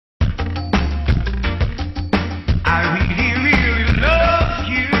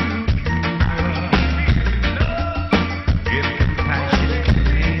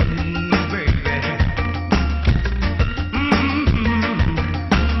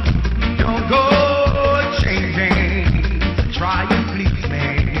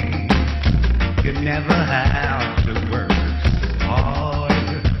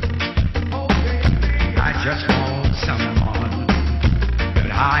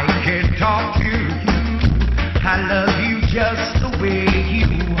I can talk to you. I love you just the way you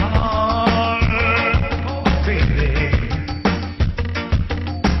are. Oh, baby,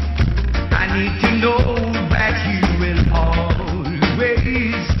 I need to know that you will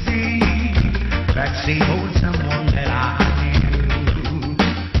always be that same old someone that I knew.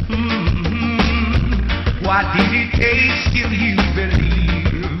 What did it take till you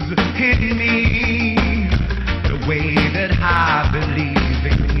believed in me the way that I believe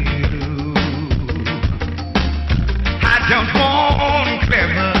in you? I don't want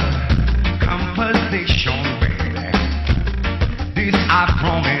clever composition, baby. This I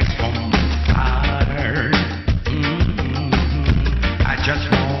promise from the start. I just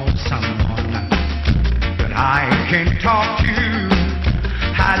want someone that I can talk to.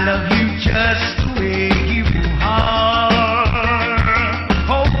 I love you just the way you are.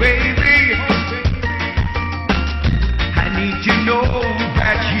 Oh, baby, I need to know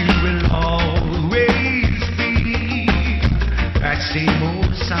that you will always be that same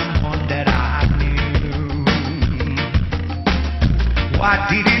old someone that I knew. What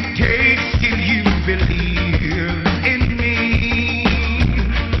did it take till you believe in me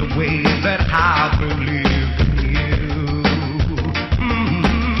the way that I believe in you?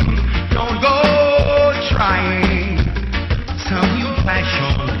 Don't go trying some new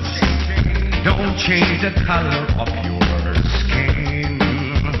fashions. Don't change the color of your skin.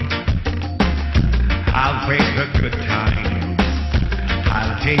 I'll take the good times,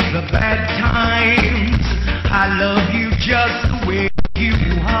 I'll take the bad times. I love you just the way you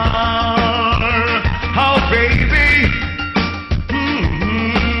are. Oh, baby,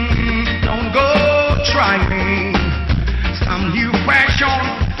 don't go trying some new fashion,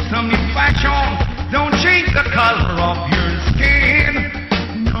 some new fashion. Don't change the color of your skin.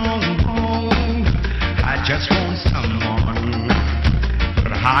 No, I just want someone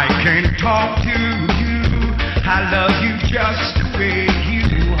that I can talk to you. I love you just the way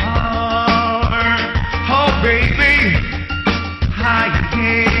you are. Oh, baby,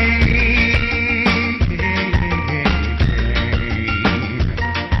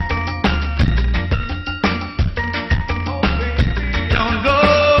 don't go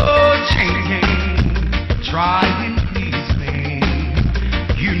changing, try and please me.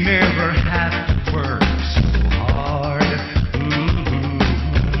 You never have to work so hard.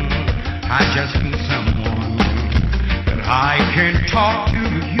 I just need someone that I can talk to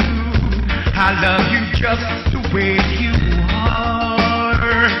you. I love you just the way you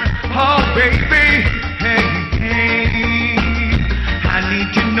are. Oh, baby, hey, I need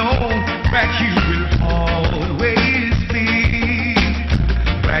to know that you will always be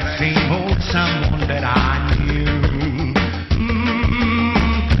that same old someone that I knew.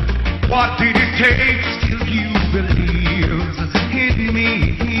 What did it take till you believed in me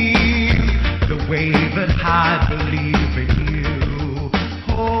the way that I believe in you?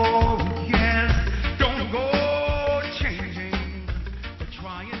 Oh, yes, don't go changing, but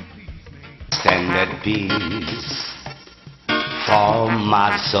try and please me. Stand at peace for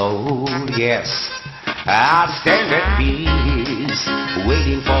my soul, yes. I'll stand at peace,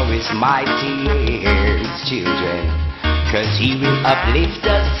 waiting for his mighty heirs, children, 'cause he will uplift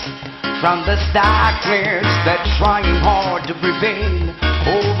us from the darkness that's trying hard to prevail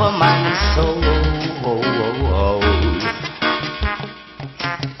over my soul.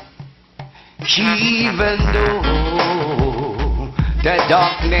 Even though the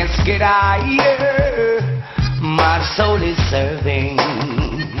darkness get higher, my soul is serving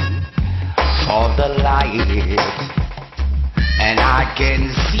for the light, and I can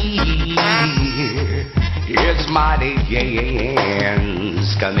see his mighty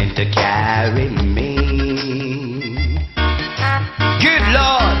hands coming to carry me. Good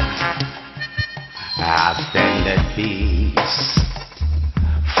Lord, I stand at peace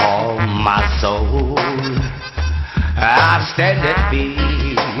for my soul. I stand at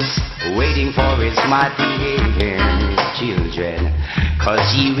peace, waiting for his mighty hands, children,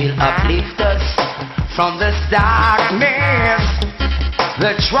 'cause he will uplift us from this darkness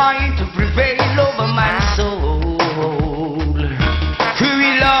that's trying to prevail over my soul.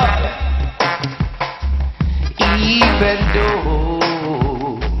 Good Lord, even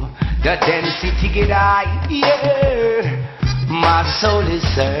though the density get higher, my soul is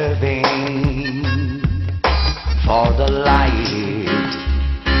serving for the light,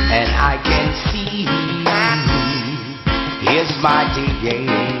 and I can see his mighty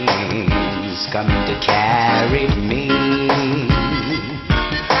hands coming to carry me.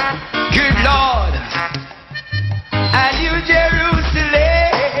 Good Lord, and you Jerusalem,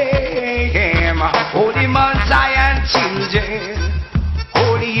 holy Mount Zion children,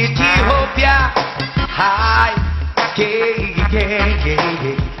 holy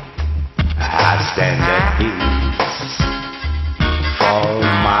I stand at peace for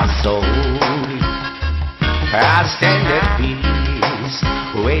my soul. I stand at peace,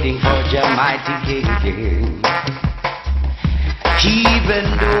 waiting for your mighty King. Even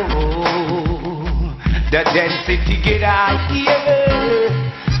though the density get higher,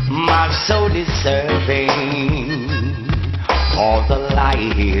 my soul is serving all the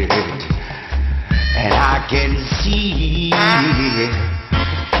light. And I can see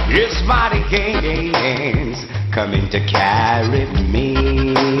His mighty hands coming to carry me.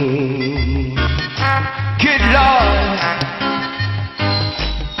 Good Lord,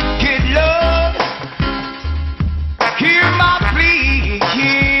 hear my plea.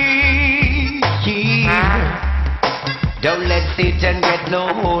 Don't let Satan get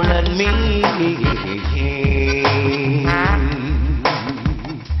no hold on me.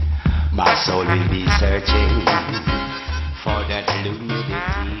 My soul will be searching for that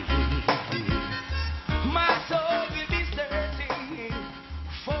luminity. My soul will be searching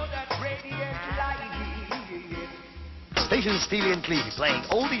for that radiant light. Station Steely and Cleve playing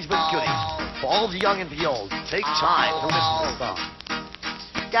oldies but goodies for all the young and the old. Take time to listen to the song.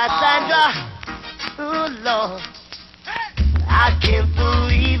 Cassandra, oh Lord, I can't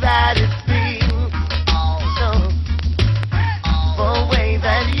believe that it's been so the way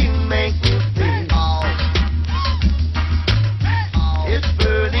that you make me feel. It's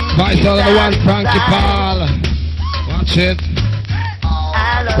burning. Vice on the one Frankie Paul. Watch it.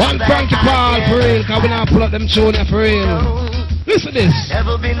 One Frankie Paul for real. Cause we now pull up them tune for real. Listen to this.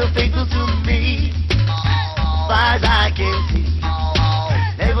 Never been faithful to me, as far as I can see.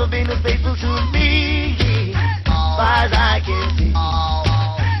 Never been faithful to me, as far as I can see.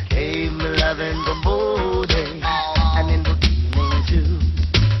 Gave me love in the morning and in the evening too.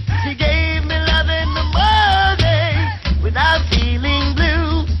 She gave me love in the morning without feeling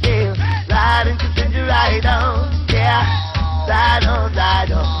blue. Yeah, right into send you right on. Yeah, right on,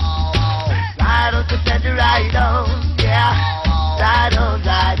 right on. Right on to send you right on. Yeah, right on,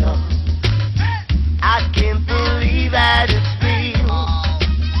 right on. I can't believe that it's real.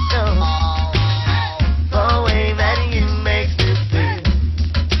 No, the way that you makes me feel.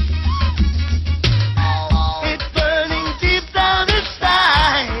 It's burning deep down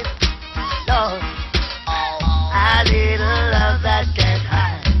inside. Lord, I need a love that can't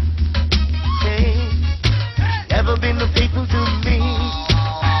hide. Hey, never been faithful to me,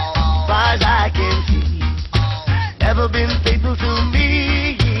 as far as I can see. Never been faithful to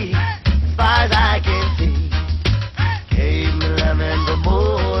me, as far as I can see. Gave me love in the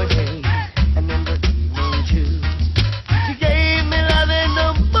morning and in the evening too. She gave me love in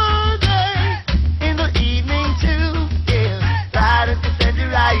the morning, in the evening too. Yeah, right on to send you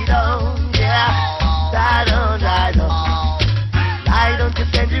right on. Yeah, right on, right on. Right on to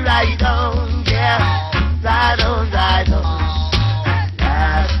send you right on. Yeah, right on, right on.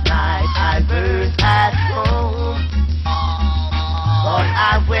 Last night I burned at home. Thought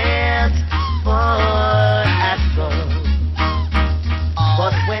I went for at home.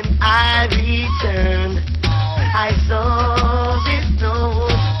 But when I returned, I saw this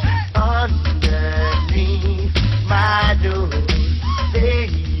note underneath my door.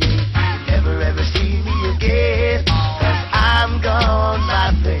 Saying, never ever see me again, 'cause I'm gone,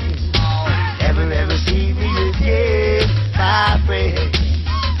 my friend. Never ever see me again, my friend.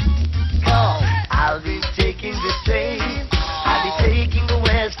 Oh, I'll be taking the train. I'll be taking the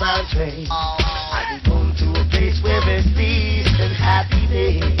westbound train. I'll be going to a place where there's peace and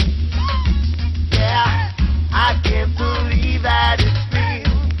happiness. Yeah, I can't believe that it's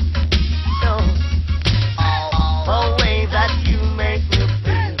real. No, the way that you make me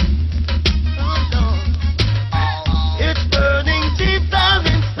feel. Oh, no. It's burning deep down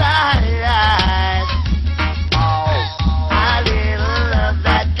inside. Oh, I need a love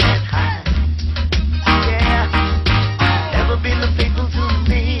that can't hide. Yeah, never been faithful to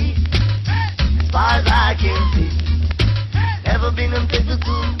me, as far as I can see. Never been unfaithful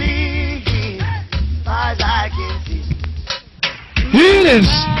to me, as far as I can see. Here it is.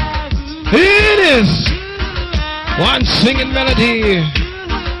 Here it is. One singing melody.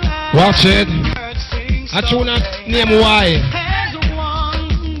 Watch it. I tune not name why.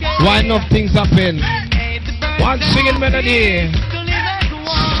 Why enough things happen. One singing melody.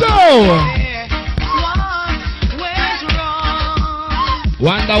 So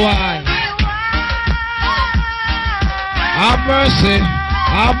wonder why. Have mercy.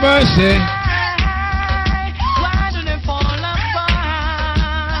 Have mercy.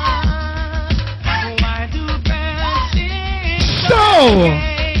 So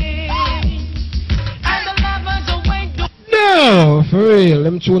So, for real,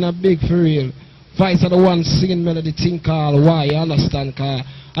 them tune are big for real. Vice are the one singing melody thing called why, you understand? Cause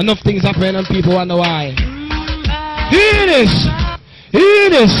enough things happen and people wonder why. Hear this! Hear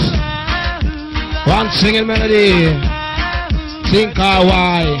this! One singing melody thing called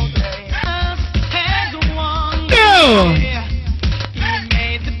why. No!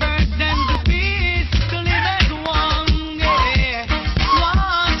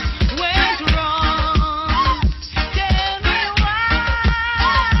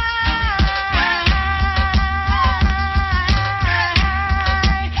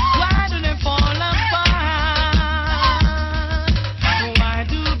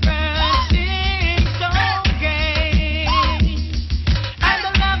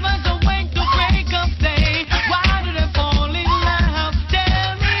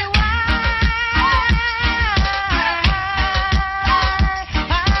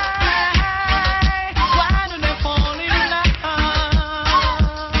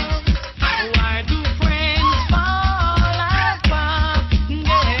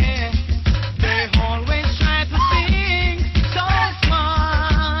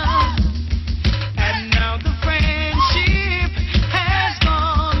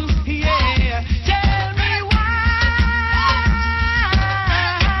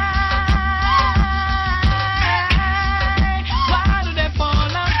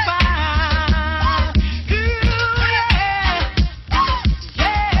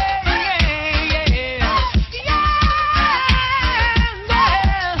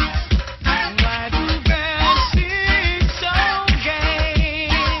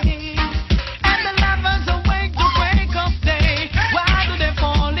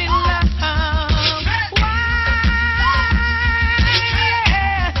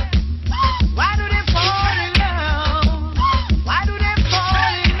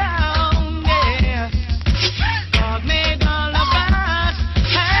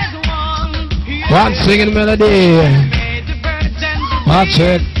 One singing melody.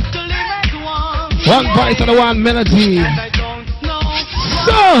 Matic. One voice and one melody.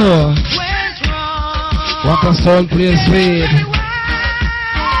 So, what a soul plays sweet.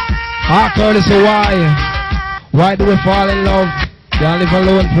 Our courtesy why? Why do we fall in love? Can't live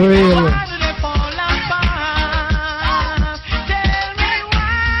alone for real.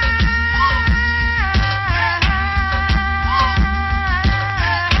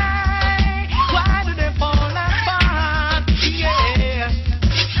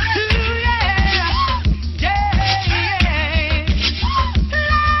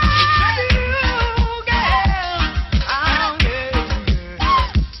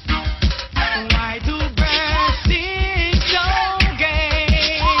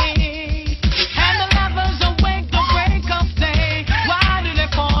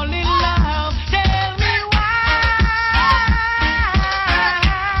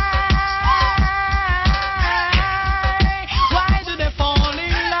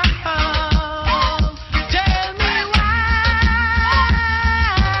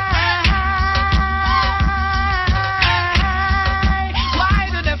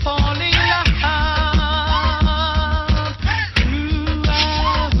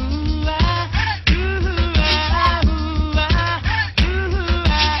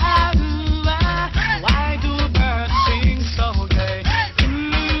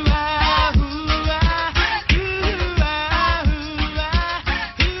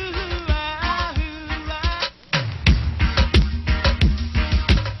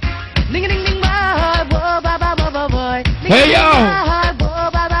 Hey yo!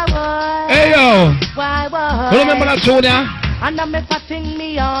 Hey yo! You remember that tune, yeah?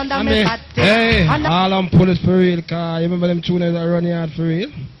 Hey, all I'm pulling for real, car. You remember them tunes that run yard for real?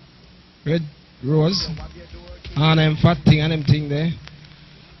 Red Rose. And them fat thing and them thing there.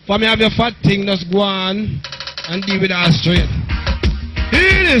 For me have your fat thing, just go on and deal with that straight.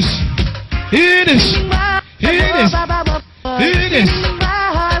 Hear this! Hear this! Hear this! Hear this!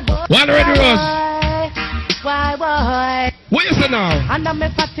 One Red Rose! What you say now? Under me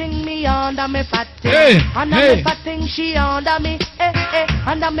fatting, me under me fatting. Hey, under me fatting, she under me. Eh, eh.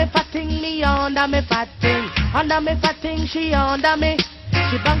 Under me fatting, me under me fatting. Under me fatting, she under me.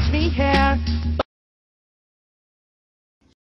 She bangs me hair,